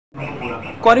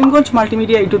Karimganj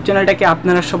multimedia YouTube চ্যানেলটাকে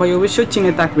আপনারা সবাই অবশ্যই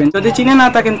চিনে থাকবেন। যদি চিনে না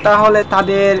থাকেন তাহলে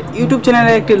তাদের ইউটিউব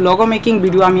চ্যানেলে একটি লগো মেকিং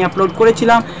ভিডিও আমি আপলোড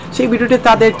করেছিলাম। সেই ভিডিওতে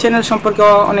তাদের চ্যানেল সম্পর্কে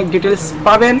অনেক ডিটেলস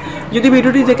পাবেন। যদি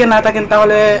ভিডিওটি দেখে না থাকেন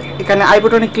তাহলে এখানে আই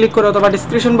বাটনে ক্লিক করে অথবা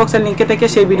ডিসক্রিপশন বক্সের লিঙ্কে থেকে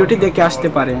সেই ভিডিওটি দেখে আসতে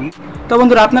পারেন। তো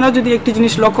বন্ধুরা, আপনারা যদি একটি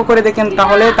জিনিস লক্ষ্য করে দেখেন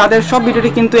তাহলে তাদের সব ভিডিওটি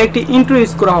কিন্তু একটি ইন্ট্রো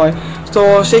ইউজ করা হয়। তো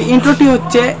সেই ইন্ট্রোটি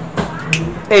হচ্ছে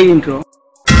এই ইন্ট্রো।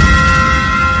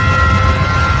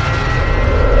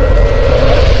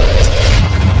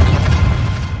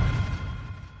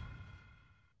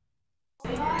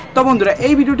 তো বন্ধুরা,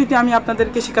 এই ভিডিওটিতে আমি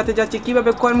আপনাদেরকে শেখাতে যাচ্ছি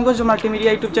কিভাবে করিমগঞ্জ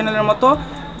মাল্টিমিডিয়া ইউটিউব চ্যানেলের মতো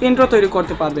ইন্ট্রো তৈরি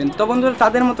করতে পারবেন। তো বন্ধুরা,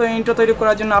 তাদের মতো ইন্ট্রো তৈরি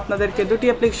করার জন্য আপনাদেরকে দুটি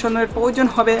অ্যাপ্লিকেশনের প্রয়োজন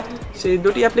হবে। সেই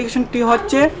দুটি অ্যাপ্লিকেশনটি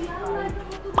হচ্ছে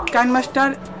কাইনমাস্টার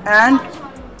অ্যান্ড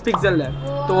পিক্সেল ল্যাব।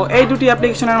 তো এই দুটি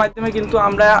অ্যাপ্লিকেশনের মাধ্যমে কিন্তু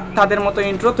আমরা তাদের মতো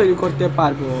ইন্ট্রো তৈরি করতে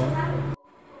পারবো।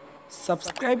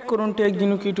 সাবস্ক্রাইব করুন টেক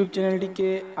জিনুক ইউটিউব চ্যানেলটিকে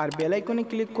আর বেল আইকনে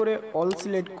ক্লিক করে অল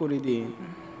সিলেক্ট করে দিন।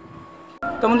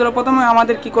 তো বন্ধুরা, প্রথমে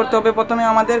আমাদের কি করতে হবে? প্রথমে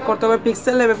আমাদের করতে হবে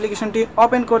পিক্সেল ল্যাব অ্যাপ্লিকেশনটি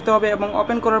ওপেন করতে হবে এবং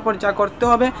ওপেন করার পর যা করতে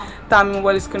হবে তা আমি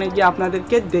মোবাইল স্ক্রিনে গিয়ে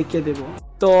আপনাদেরকে দেখিয়ে দেব।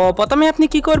 তো প্রথমে আপনি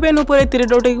কি করবেন, উপরে থ্রি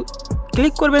ডটে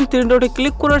ক্লিক করবেন। থ্রি ডটে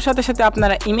ক্লিক করার সাথে সাথে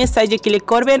আপনারা ইমেজ সাইজে ক্লিক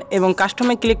করবেন এবং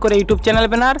কাস্টমে ক্লিক করে ইউটিউব চ্যানেল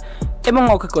ব্যানার এবং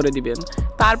ওকে করে দিবেন।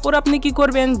 তারপর আপনি কি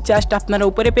করবেন, জাস্ট আপনারা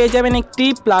উপরে পেয়ে যাবেন একটি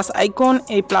প্লাস আইকন।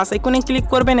 এই প্লাস আইকনে ক্লিক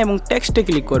করবেন এবং টেক্সটে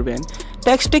ক্লিক করবেন।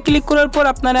 টেক্সটে ক্লিক করার পর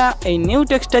আপনারা এই নিউ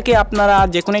টেক্সটটাকে আপনারা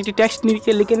যে কোনো একটি টেক্সট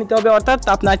লিখে নিতে হবে, অর্থাৎ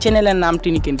আপনার চ্যানেলের নামটি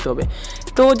লিখে নিতে হবে।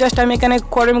 তো জাস্ট আমি এখানে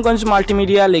করিমগঞ্জ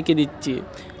মাল্টিমিডিয়া লিখে দিচ্ছি।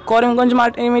 করিমগঞ্জ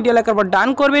মাল্টিমিডিয়া লেখার পর ডান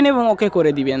করবেন এবং ওকে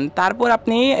করে দিবেন। তারপর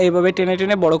আপনি এইভাবে টেনে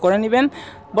টেনে বড় করে নেবেন।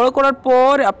 বড় করার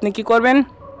পর আপনি কি করবেন,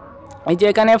 এই যে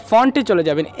এখানে ফন্টে চলে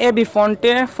যাবেন। এবি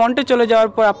ফন্টে চলে যাওয়ার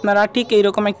পর আপনারা ঠিক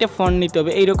এইরকম একটা ফন্ট নিতে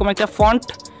হবে। এইরকম একটা ফন্ট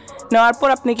নেওয়ার পর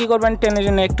আপনি কি করবেন, টেনে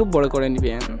টেনে একটু বড় করে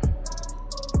নেবেন।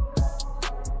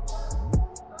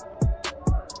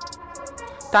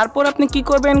 তারপর আপনি কি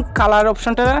করবেন, কালার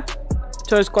অপশনটা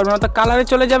চয়েস করবেন, অর্থাৎ কালারে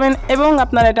চলে যাবেন এবং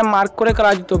আপনারা এটা মার্ক করে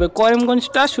কালার দিতে হবে।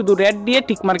 করিমগঞ্জটা শুধু রেড দিয়ে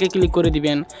টিক মার্কে ক্লিক করে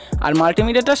দিবেন আর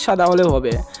মাল্টিমিডিয়াটা সাদা হলেও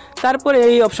হবে। তারপর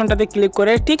এই অপশনটাতে ক্লিক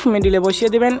করে ঠিক মিডিলে বসিয়ে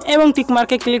দিবেন এবং টিক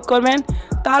মার্কে ক্লিক করবেন।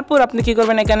 তারপর আপনি কি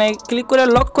করবেন, এখানে ক্লিক করে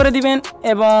লক করে দিবেন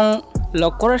এবং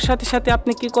লক করার সাথে সাথে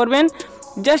আপনি কি করবেন,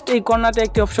 জাস্ট এই কর্নারতে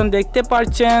একটি অপশন দেখতে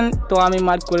পাচ্ছেন, তো আমি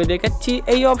মার্ক করে দেখাচ্ছি।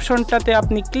 এই অপশনটাতে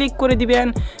আপনি ক্লিক করে দিবেন।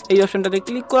 এই অপশনটাতে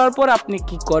ক্লিক করার পর আপনি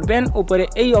কি করবেন, উপরে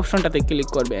এই অপশনটাতে ক্লিক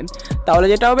করবেন। তাহলে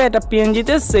যেটা হবে, এটা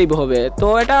পিএনজিতে সেভ হবে। তো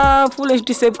এটা ফুল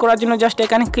এইচডি সেভ করার জন্য জাস্ট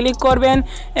এখানে ক্লিক করবেন।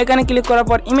 এখানে ক্লিক করার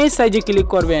পর ইমেজ সাইজে ক্লিক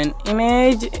করবেন,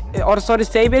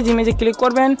 সেভ এজ ইমেজে ক্লিক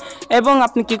করবেন এবং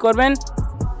আপনি কি করবেন,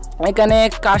 এখানে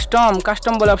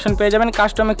কাস্টম বলে অপশন পেয়ে যাবেন।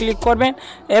 কাস্টমে ক্লিক করবেন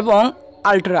এবং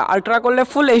আলট্রা করলে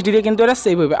ফুল এইচডিতে কিন্তু এটা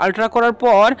সেভ হবে। আলট্রা করার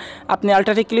পর আপনি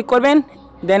আলট্রাতে ক্লিক করবেন,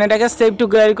 দেন এটাকে সেভ টু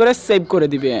গ্যালারি করে সেভ করে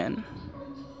দিবেন।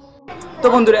 তো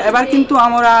বন্ধুরা, এবার কিন্তু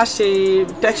আমরা সেই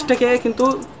টেক্সটটাকে কিন্তু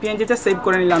পিএনজিতে সেভ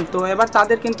করে নিলাম। তো এবার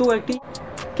তাদের কিন্তু একটি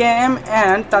ক্যাম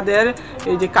অ্যান্ড তাদের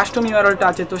এই যে কাস্টম ইউআরএলটা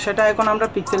আছে, তো সেটা এখন আমরা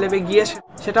পিক্সেল ল্যাবে গিয়ে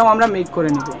সেটাও আমরা মেক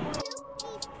করে নেব।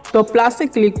 তো প্লাসে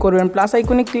ক্লিক করবেন, প্লাস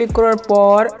আইকনে ক্লিক করার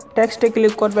পর টেক্সটে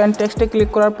ক্লিক করবেন। টেক্সটে ক্লিক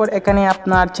করার পর এখানে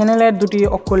আপনার চ্যানেলের দুটি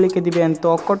অক্ষর লিখে দিবেন। তো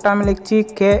অক্ষরটা আমি লিখছি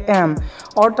KM,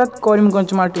 অর্থাৎ করিমগঞ্জ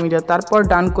মাল্টিমিডিয়া। তারপর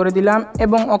ডান করে দিলাম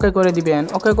এবং ওকে করে দিবেন।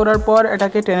 ওকে করার পর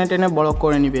এটাকে টেনে টেনে বড়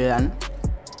করে নেবেন।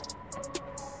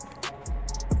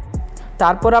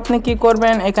 তারপর আপনি কি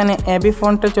করবেন, এখানে এবি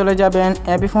ফন্টে চলে যাবেন।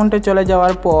 এবি ফন্টে চলে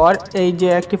যাওয়ার পর এই যে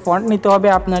একটি ফন্ট নিতে হবে,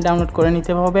 আপনার ডাউনলোড করে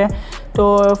নিতে হবে। তো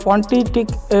ফন্টটি ঠিক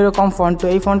এরকম ফন্ট,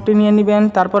 এই ফন্টটি নিয়ে নেবেন,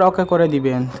 তারপর ওকে করে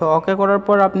দিবেন। তো ওকে করার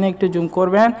পর আপনি একটু জুম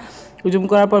করবেন, জুম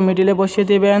করার পর মিডিলে বসিয়ে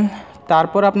দেবেন।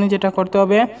 তারপর আপনি যেটা করতে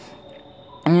হবে,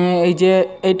 এই যে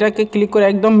এইটাকে ক্লিক করে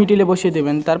একদম মিডিলে বসিয়ে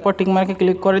দেবেন। তারপর টিকমার্কে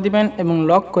ক্লিক করে দিবেন এবং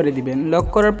লক করে দিবেন। লক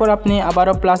করার পর আপনি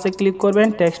আবারও প্লাসে ক্লিক করবেন,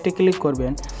 টেক্সটে ক্লিক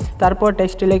করবেন। তারপর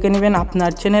টেক্সটে লিখে নেবেন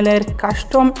আপনার চ্যানেলের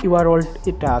কাস্টম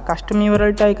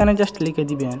ইউআরএলটা এখানে জাস্ট লিখে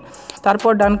দিবেন।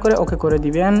 তারপর ডান করে ওকে করে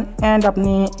দিবেন অ্যান্ড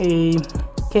আপনি এই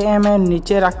KM এর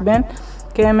নিচে রাখবেন।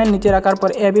 KM এর নিচে রাখার পর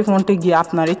এবি ফন্টে গিয়ে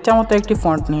আপনার ইচ্ছা মতো একটি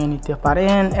ফন্ট নিয়ে নিতে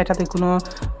পারেন, এটাতে কোনো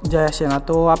যায় আসে না।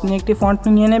 তো আপনি একটি ফন্ট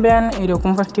নিয়ে নেবেন,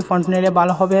 এইরকম একটি ফন্ট নিলে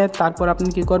ভালো হবে। তারপর আপনি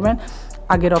কি করবেন,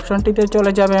 আগের অপশনটিতে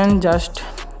চলে যাবেন, জাস্ট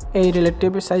এই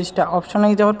রিলেটিভ সাইজটা অপশনে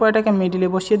যাওয়ার পর এটাকে মিডিলে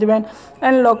বসিয়ে দেবেন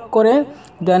অ্যান্ড লক করে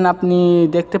দেন আপনি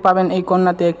দেখতে পাবেন এই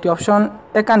কর্নারতে একটি অপশন,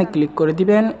 এখানে ক্লিক করে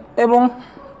দিবেন এবং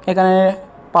এখানে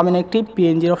পাবেন একটি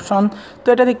পিএনজির অপশন। তো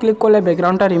এটাতে ক্লিক করলে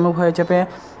ব্যাকগ্রাউন্ডটা রিমুভ হয়ে যাবে।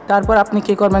 তারপর আপনি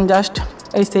কী করবেন, জাস্ট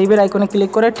এই সেভের আইকনে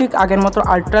ক্লিক করে ঠিক আগের মতো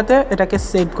আলট্রাতে এটাকে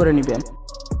সেভ করে নেবেন।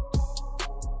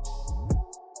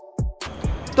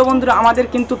 তো বন্ধুরা আমাদের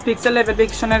কিন্তু পিক্সেলের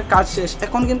ভেরিফিকেশনের কাজ শেষ।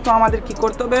 এখন কিন্তু আমাদের কি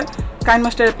করতে হবে,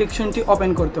 কাইনমাস্টার অ্যাপ্লিকেশনটি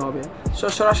ওপেন করতে হবে। সো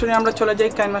সরাসরি আমরা চলে যাই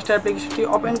কাইনমাস্টার অ্যাপ্লিকেশনটি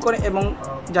ওপেন করে এবং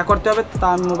যা করতে হবে তা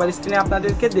আমি মোবাইল স্ক্রিনে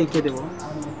আপনাদেরকে দেখিয়ে দেবো।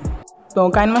 তো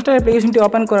কাইনমাস্টার অ্যাপ্লিকেশনটি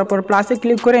ওপেন করার পর প্লাসে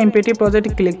ক্লিক করে এমপিটি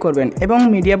প্রজেক্টে ক্লিক করবেন এবং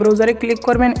মিডিয়া ব্রাউজারে ক্লিক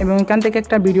করবেন এবং এখান থেকে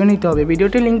একটা ভিডিও নিতে হবে।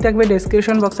 ভিডিওটির লিঙ্ক থাকবে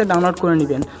ডেসক্রিপশন বক্সে, ডাউনলোড করে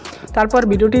নেবেন। তারপর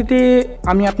ভিডিওটিতে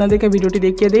আমি আপনাদেরকে ভিডিওটি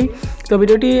দেখিয়ে দিই। তো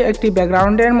ভিডিওটি একটি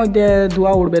ব্যাকগ্রাউন্ডের মধ্যে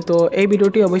ধোঁয়া উঠবে, তো এই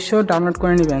ভিডিওটি অবশ্যই ডাউনলোড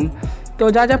করে নেবেন। তো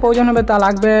যা যা প্রয়োজন হবে তা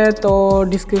লাগবে, তো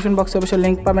ডিসক্রিপশন বক্সে অবশ্যই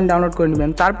লিঙ্ক পাবেন, ডাউনলোড করে নেবেন।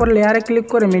 তারপর লেয়ারে ক্লিক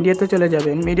করে মিডিয়াতে চলে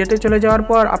যাবেন। মিডিয়াতে চলে যাওয়ার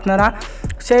পর আপনারা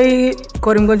সেই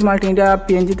করিমগঞ্জ মাল্টিমিডিয়া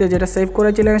পিএনজিতে যেটা সেভ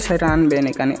করেছিলেন সেটা আনবেন।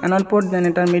 এখানে আনার পর দেন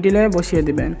এটা মিডিলে বসিয়ে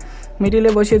দেবেন। মিডিলে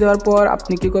বসিয়ে দেওয়ার পর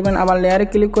আপনি কী করবেন, আবার লেয়ারে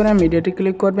ক্লিক করে মিডিয়াটি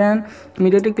ক্লিক করবেন।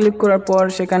 মিডিয়াটি ক্লিক করার পর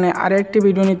সেখানে আরেকটি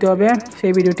ভিডিও নিতে হবে,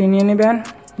 সেই ভিডিওটি নিয়ে নেবেন।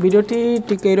 ভিডিওটি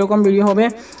ঠিক এইরকম ভিডিও হবে।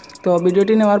 তো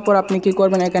ভিডিওটি নেওয়ার পর আপনি কি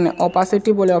করবেন, এখানে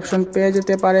অপাসিটি বলে অপশন পেয়ে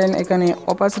যেতে পারেন। এখানে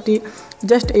অপাসিটি,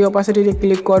 জাস্ট এই অপাসিটিতে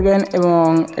ক্লিক করবেন এবং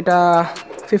এটা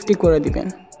 50 করে দিবেন।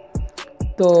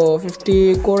 তো 50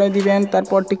 করে দিবেন,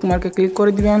 তারপর টিক মার্কে ক্লিক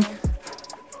করে দিবেন।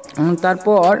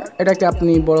 তারপর এটাকে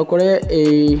আপনি বড় করে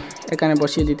এখানে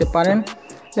বসিয়ে দিতে পারেন।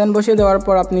 দেন বসিয়ে দেওয়ার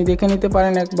পর আপনি দেখে নিতে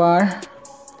পারেন একবার।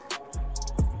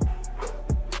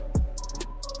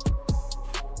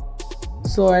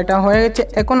 সো এটা হয়ে গেছে।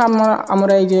 এখন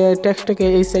আমরা এই যে টেক্সটটাকে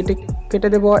এই সাইডে কেটে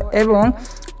দেব এবং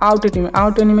আউট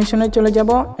অ্যানিমেশনে চলে যাব।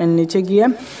 এর নিচে গিয়ে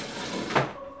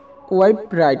ওয়াইপ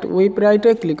রাইটে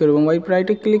ক্লিক করব। ওয়াইপ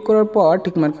রাইটে ক্লিক করার পর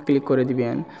টিকমার্কে ক্লিক করে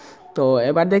দিবেন। তো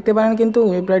এবার দেখতে পারেন কিন্তু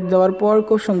ওয়াইপ রাইট দেওয়ার পর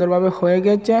খুব সুন্দরভাবে হয়ে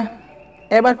গেছে।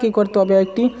 এবার কি করতে হবে,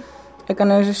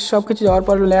 এখানে সব কিছু যাওয়ার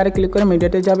পর লেয়ারে ক্লিক করে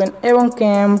মিডিয়াতে যাবেন এবং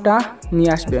ক্যামটা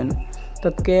নিয়ে আসবেন। তো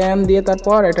ক্যাম দিয়ে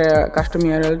তারপর এটা কাস্টম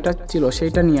ইউআরএলটা ছিল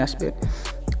সেইটা নিয়ে আসবেন।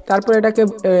 তারপর এটাকে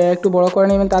একটু বড় করে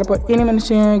নেবেন। তারপর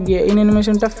অ্যানিমেশনে গিয়ে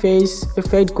অ্যানিমেশনটা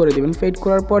ফেড করে দেবেন। ফেড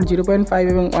করার পর 0.5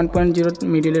 এবং 1.0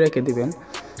 মিডিলে রেখে দেবেন।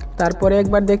 তারপরে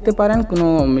একবার দেখতে পারেন কোনো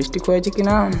মিস্টেক হয়েছে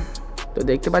কিনা। তো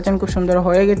দেখতে পাচ্ছেন খুব সুন্দর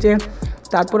হয়ে গেছে।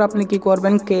 তারপর আপনি কি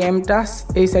করবেন, ক্যামটা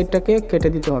এই সাইডটাকে কেটে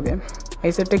দিতে হবে।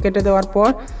 এই সাইডটা কেটে দেওয়ার পর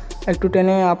একটু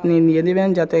টেনে আপনি দিয়ে দিবেন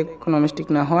যাতে কোনো মিস্টেক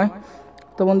না হয়।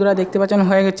 তো বন্ধুরা দেখতে পাচ্ছেন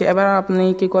হয়ে গেছে। এবার আপনি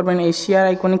কি করবেন, এই শেয়ার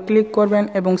আইকনে ক্লিক করবেন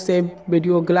এবং সেভ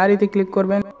ভিডিও গ্যালারিতে ক্লিক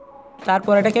করবেন।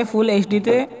 তারপর এটাকে ফুল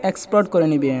এইচডিতে এক্সপোর্ট করে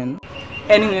নেবেন।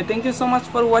 Anyway, thank you so much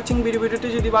for watching. ভিডিওটি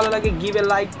যদি ভালো লাগে give a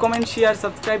like, comment, share,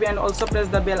 subscribe and also press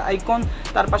the bell icon.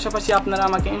 তার পাশাপাশি আপনারা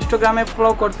আমাকে ইনস্টাগ্রামে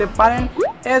ফলো করতে পারেন।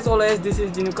 As always, this is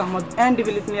Ginuk and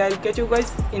I will catch you guys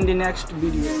in the next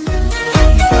video.